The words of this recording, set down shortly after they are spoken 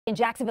In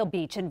Jacksonville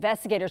Beach,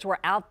 investigators were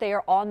out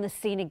there on the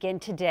scene again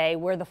today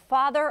where the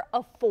father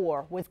of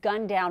 4 was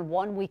gunned down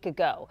 1 week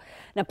ago.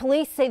 Now,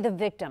 police say the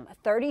victim,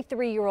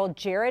 33-year-old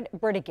Jared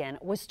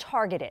Bridegan, was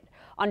targeted.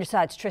 On your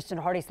side's Tristan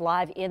Hardy's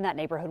live in that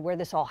neighborhood where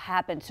this all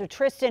happened. So,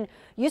 Tristan,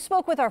 you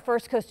spoke with our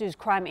First Coast News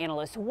crime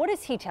analyst. What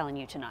is he telling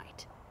you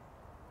tonight?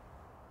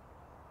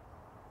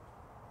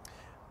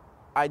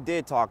 I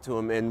did talk to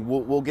him, and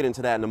we'll get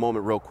into that in a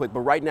moment real quick. But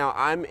right now,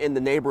 I'm in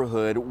the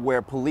neighborhood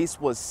where police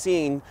was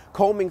seen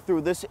combing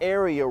through this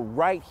area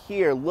right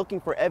here, looking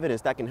for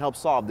evidence that can help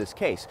solve this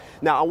case.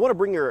 Now, I want to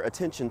bring your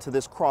attention to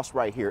this cross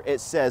right here.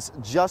 It says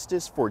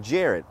 "Justice for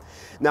Jared."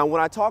 Now,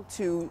 when I talked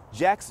to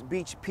Jax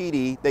Beach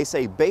PD, they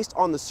say based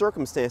on the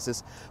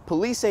circumstances,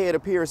 police say it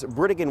appears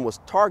Bridegan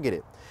was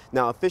targeted.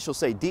 Now, officials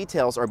say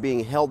details are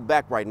being held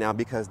back right now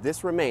because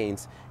this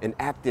remains an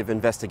active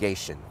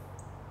investigation.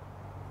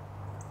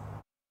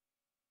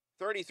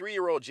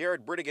 33-year-old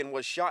Jared Bridegan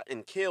was shot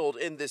and killed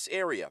in this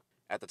area.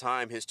 At the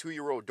time, his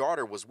 2-year-old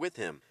daughter was with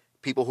him.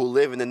 People who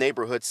live in the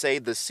neighborhood say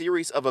the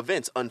series of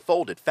events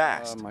unfolded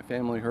fast. My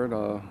family heard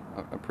a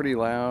pretty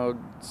loud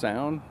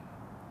sound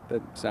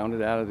that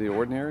sounded out of the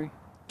ordinary.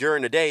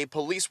 During the day,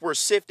 police were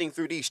sifting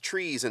through these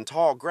trees and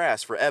tall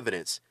grass for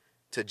evidence.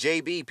 To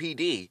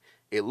JBPD,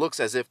 it looks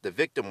as if the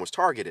victim was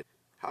targeted.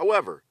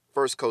 However,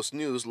 First Coast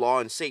News law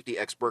and safety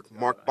expert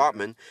Mark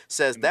Botman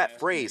says that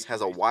phrase has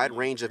a wide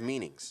range of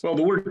meanings. Well,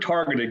 the word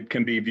targeted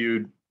can be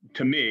viewed,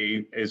 to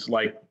me, as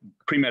like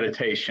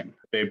premeditation.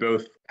 They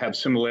both have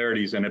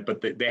similarities in it, but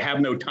they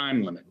have no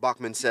time limit.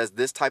 Bachman says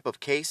this type of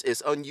case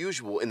is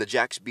unusual in the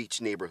Jax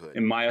Beach neighborhood.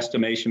 In my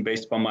estimation,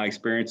 based upon my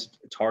experience,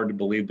 it's hard to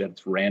believe that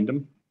it's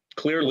random.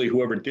 Clearly,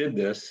 whoever did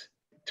this,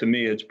 to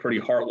me, it's pretty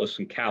heartless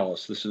and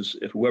callous. This is,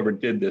 if whoever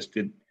did this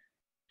didn't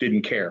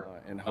care.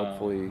 And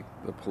hopefully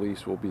the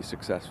police will be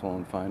successful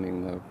in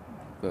finding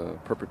the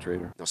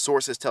perpetrator. Now,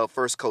 sources tell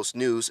First Coast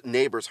News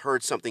neighbors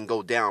heard something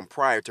go down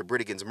prior to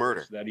Bridegan's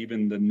murder. That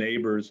even the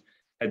neighbors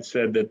had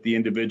said that the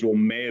individual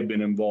may have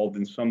been involved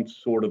in some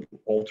sort of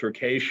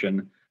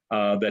altercation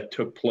that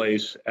took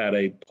place at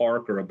a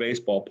park or a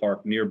baseball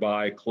park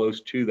nearby, close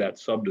to that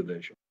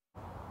subdivision.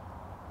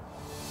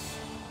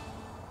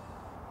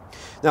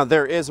 Now,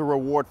 there is a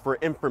reward for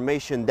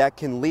information that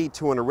can lead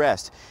to an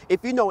arrest.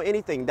 If you know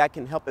anything that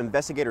can help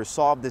investigators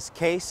solve this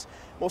case,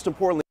 most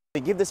importantly,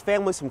 give this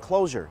family some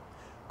closure.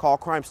 Call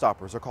Crime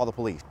Stoppers or call the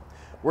police.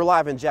 We're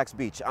live in Jax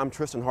Beach. I'm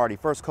Tristan Hardy,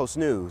 First Coast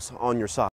News on your side.